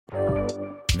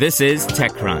This is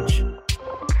TechCrunch.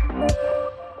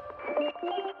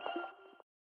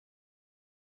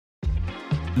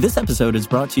 This episode is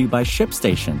brought to you by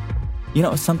ShipStation. You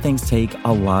know, some things take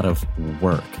a lot of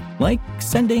work, like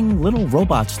sending little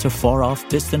robots to far-off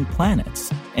distant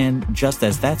planets. And just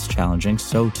as that's challenging,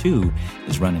 so too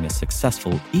is running a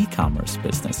successful e-commerce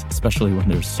business, especially when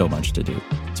there's so much to do.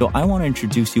 So I want to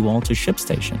introduce you all to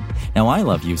ShipStation. Now, I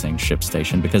love using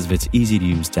ShipStation because of its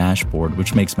easy-to-use dashboard,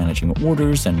 which makes managing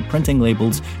orders and printing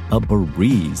labels a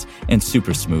breeze and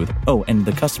super smooth. Oh, and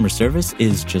the customer service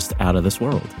is just out of this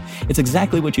world. It's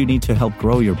exactly what you need to help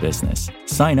grow your business.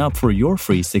 Sign up for your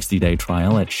free 60-day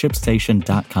trial at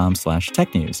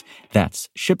shipstation.com/technews. That's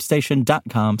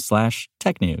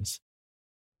shipstation.com/technews.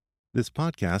 This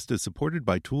podcast is supported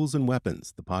by Tools and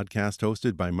Weapons, the podcast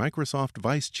hosted by Microsoft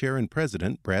Vice Chair and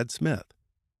President Brad Smith.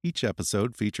 Each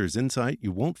episode features insight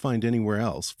you won't find anywhere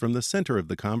else from the center of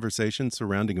the conversation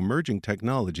surrounding emerging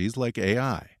technologies like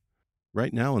AI.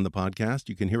 Right now in the podcast,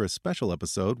 you can hear a special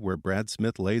episode where Brad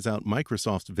Smith lays out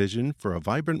Microsoft's vision for a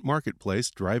vibrant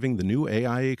marketplace driving the new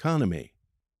AI economy.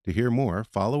 To hear more,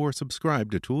 follow or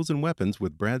subscribe to Tools and Weapons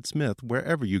with Brad Smith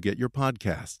wherever you get your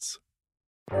podcasts.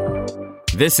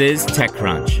 This is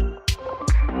TechCrunch.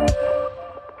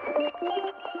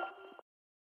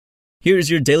 Here's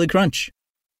your Daily Crunch.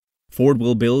 Ford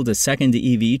will build a second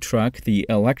EV truck, the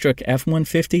electric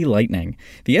F-150 Lightning.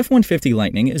 The F-150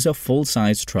 Lightning is a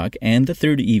full-size truck and the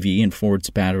third EV in Ford's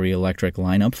battery electric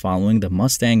lineup following the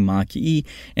Mustang Mach-E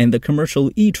and the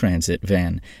commercial E-Transit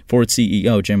van. Ford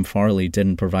CEO Jim Farley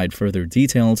didn't provide further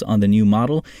details on the new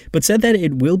model, but said that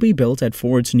it will be built at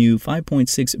Ford's new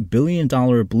 $5.6 billion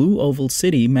Blue Oval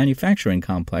City manufacturing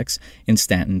complex in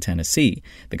Stanton, Tennessee.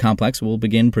 The complex will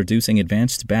begin producing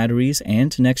advanced batteries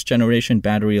and next-generation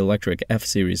battery electric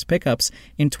F-Series pickups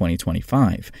in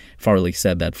 2025. Farley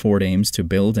said that Ford aims to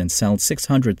build and sell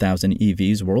 600,000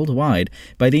 EVs worldwide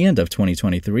by the end of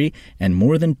 2023 and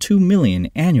more than 2 million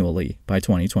annually by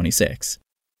 2026.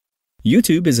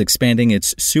 YouTube is expanding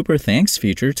its Super Thanks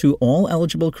feature to all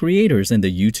eligible creators in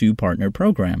the YouTube Partner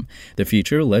Program. The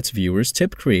feature lets viewers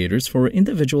tip creators for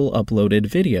individual uploaded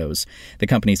videos. The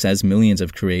company says millions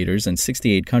of creators in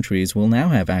 68 countries will now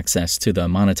have access to the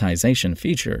monetization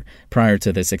feature. Prior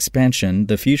to this expansion,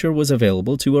 the feature was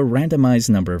available to a randomized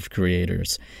number of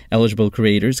creators. Eligible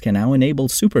creators can now enable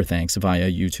Super Thanks via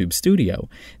YouTube Studio.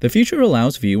 The feature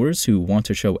allows viewers who want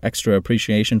to show extra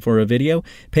appreciation for a video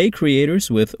pay creators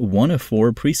with one of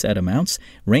 4 preset amounts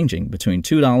ranging between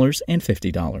 $2 and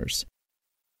 $50.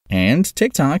 And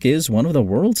TikTok is one of the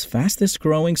world's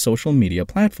fastest-growing social media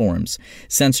platforms.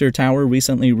 Sensor Tower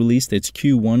recently released its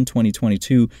Q1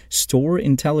 2022 Store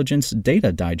Intelligence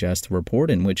Data Digest report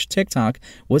in which TikTok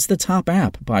was the top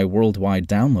app by worldwide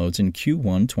downloads in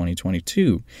Q1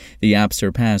 2022. The app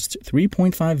surpassed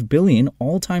 3.5 billion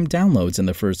all-time downloads in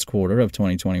the first quarter of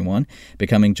 2021,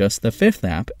 becoming just the 5th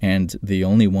app and the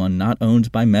only one not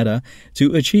owned by Meta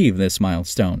to achieve this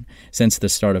milestone. Since the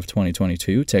start of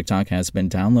 2022, TikTok has been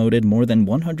downloaded more than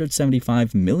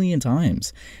 175 million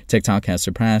times. TikTok has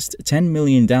surpassed 10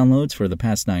 million downloads for the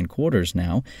past 9 quarters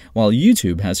now, while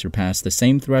YouTube has surpassed the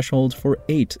same threshold for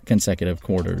 8 consecutive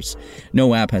quarters.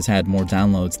 No app has had more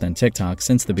downloads than TikTok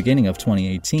since the beginning of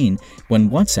 2018, when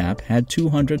WhatsApp had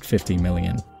 250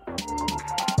 million.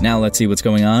 Now let's see what's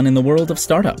going on in the world of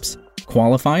startups.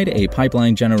 Qualified, a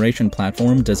pipeline generation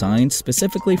platform designed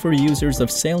specifically for users of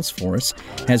Salesforce,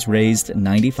 has raised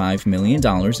 $95 million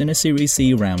in a Series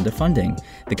C round of funding.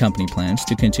 The company plans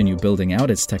to continue building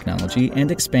out its technology and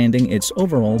expanding its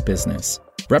overall business.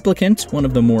 Replicant, one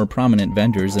of the more prominent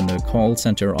vendors in the call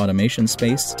center automation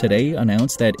space, today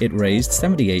announced that it raised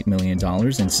 $78 million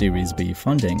in Series B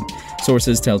funding.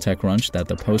 Sources tell TechCrunch that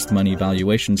the post-money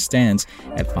valuation stands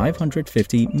at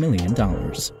 $550 million.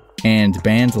 And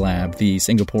BandLab, the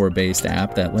Singapore-based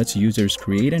app that lets users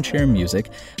create and share music,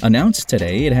 announced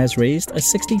today it has raised a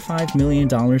 $65 million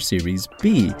Series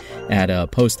B at a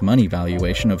post-money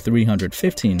valuation of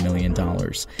 $315 million.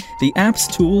 The app's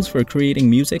tools for creating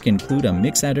music include a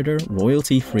mix editor,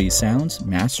 royalty-free sounds,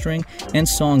 mastering, and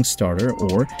song starter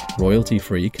or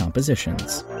royalty-free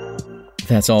compositions.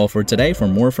 That's all for today. For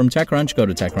more from TechCrunch, go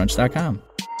to TechCrunch.com.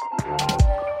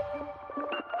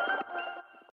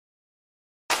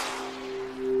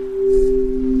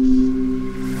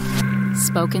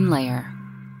 SpokenLayer.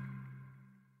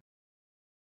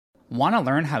 Want to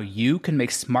learn how you can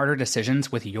make smarter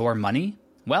decisions with your money?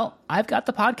 Well, I've got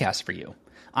the podcast for you.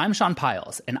 I'm Sean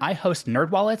Piles, and I host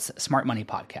NerdWallet's Smart Money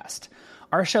Podcast.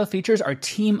 Our show features our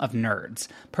team of nerds,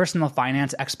 personal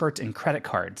finance experts in credit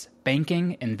cards,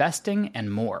 banking, investing,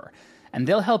 and more. and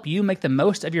they'll help you make the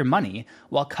most of your money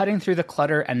while cutting through the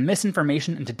clutter and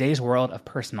misinformation in today's world of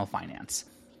personal finance.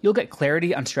 You'll get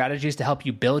clarity on strategies to help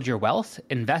you build your wealth,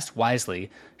 invest wisely,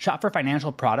 shop for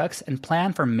financial products, and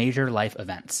plan for major life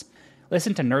events.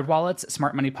 Listen to NerdWallet's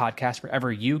Smart Money Podcast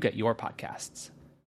wherever you get your podcasts.